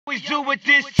always do it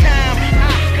this time.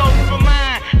 I go for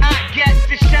mine. I got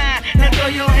to shine. Now throw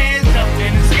your hands up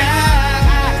in the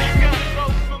sky.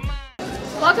 Go for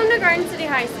mine. Welcome to Garden City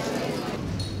High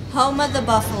School, home of the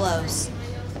Buffaloes.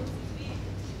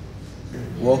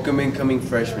 Welcome incoming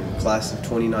freshmen, class of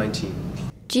 2019.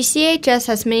 GCHS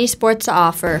has many sports to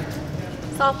offer.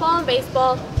 softball and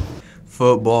baseball,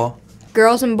 football,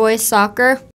 Girls and boys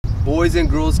soccer, Boys and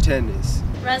girls tennis,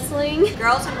 wrestling,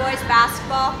 Girls and boys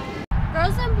basketball,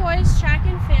 girls and boys track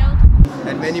and field,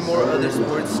 and many more other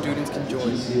sports students can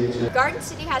join. Garden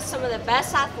City has some of the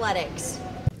best athletics.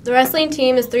 The wrestling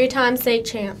team is 3-time state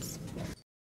champs.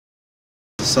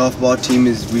 The softball team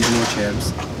is regional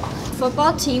champs.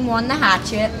 Football team won the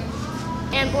hatchet.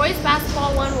 And boys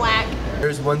basketball won WAC.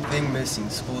 There's one thing missing,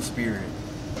 school spirit.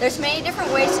 There's many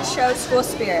different ways to show school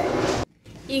spirit.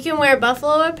 You can wear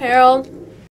buffalo apparel,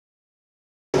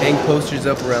 Hang posters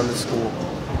up around the school.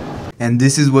 and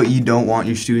this is what you don't want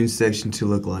your student section to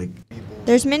look like.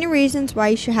 There's many reasons why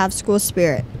you should have school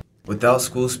spirit. Without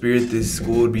school spirit, this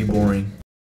school would be boring.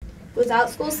 Without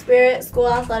school spirit, school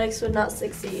athletics would not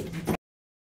succeed.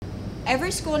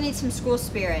 Every school needs some school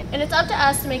spirit. And it's up to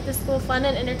us to make the school fun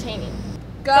and entertaining.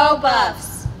 Go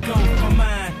Buffs! Go for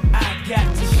mine. I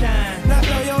got to shine. Now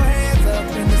throw your